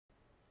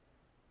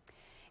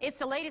It's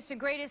the latest and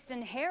greatest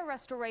in hair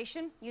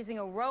restoration, using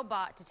a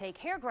robot to take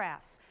hair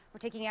grafts. We're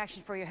taking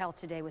action for your health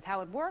today with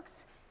how it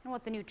works and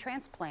what the new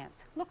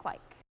transplants look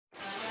like.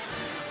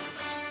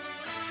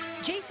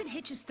 Jason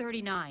Hitch is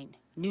 39,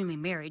 newly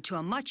married to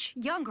a much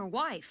younger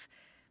wife.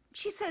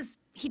 She says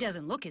he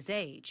doesn't look his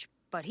age,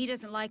 but he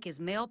doesn't like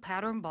his male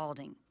pattern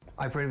balding.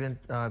 I've been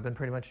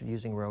pretty much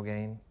using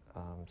Rogaine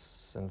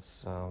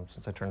since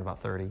I turned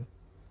about 30,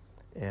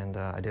 and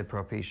I did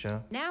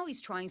Propecia. Now he's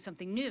trying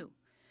something new.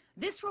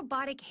 This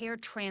robotic hair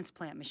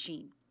transplant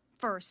machine.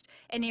 First,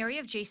 an area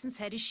of Jason's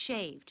head is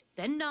shaved,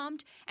 then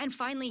numbed, and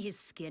finally his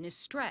skin is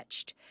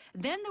stretched.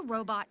 Then the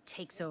robot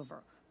takes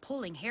over,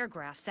 pulling hair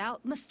grafts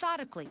out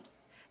methodically.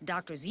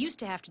 Doctors used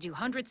to have to do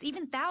hundreds,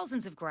 even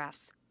thousands of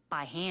grafts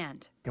by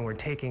hand. And we're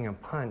taking a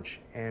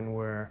punch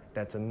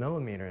that's a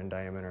millimeter in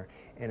diameter,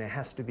 and it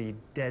has to be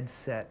dead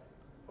set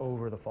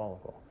over the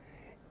follicle.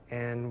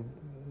 And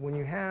when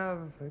you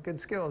have good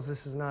skills,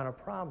 this is not a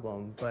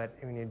problem, but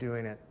when you're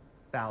doing it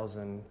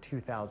 1,000,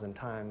 2,000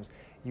 times,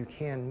 you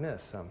can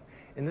miss some.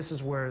 And this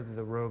is where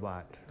the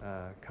robot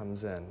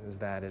comes in, is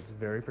that it's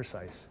very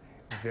precise,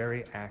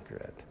 very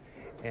accurate,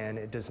 and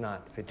it does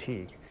not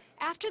fatigue.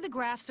 After the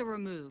grafts are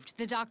removed,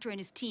 the doctor and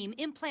his team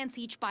implants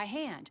each by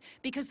hand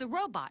because the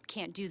robot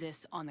can't do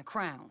this on the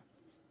crown.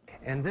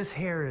 And this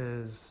hair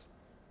is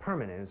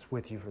permanent. It's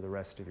with you for the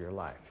rest of your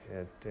life.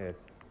 It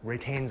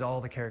retains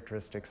all the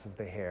characteristics of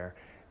the hair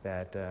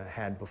that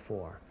had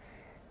before.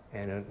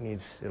 And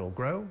it'll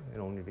grow,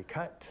 it'll need to be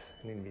cut,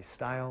 it'll need to be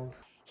styled.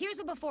 Here's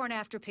a before and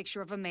after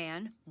picture of a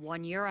man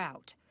 1 year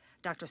out.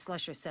 Dr.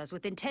 Slesher says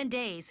within 10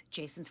 days,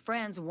 Jason's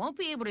friends won't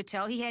be able to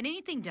tell he had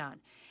anything done,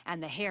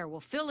 and the hair will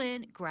fill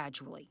in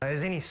gradually.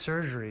 As any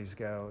surgeries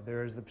go,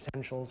 there's the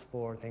potentials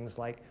for things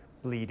like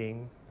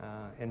bleeding,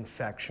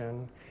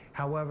 infection.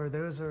 However,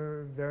 those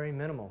are very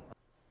minimal.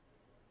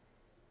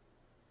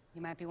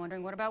 You might be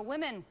wondering, what about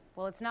women?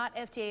 Well, it's not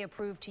FDA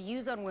approved to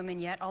use on women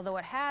yet, although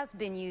it has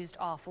been used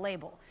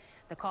off-label.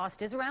 The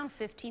cost is around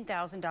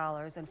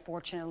 $15,000.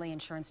 Unfortunately,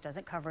 insurance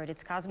doesn't cover it.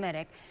 It's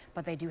cosmetic,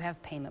 but they do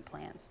have payment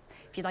plans.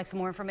 If you'd like some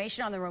more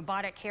information on the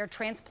robotic hair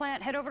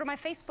transplant, head over to my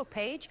Facebook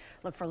page.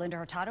 Look for Linda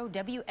Hurtado,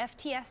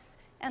 WFTS,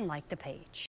 and like the page.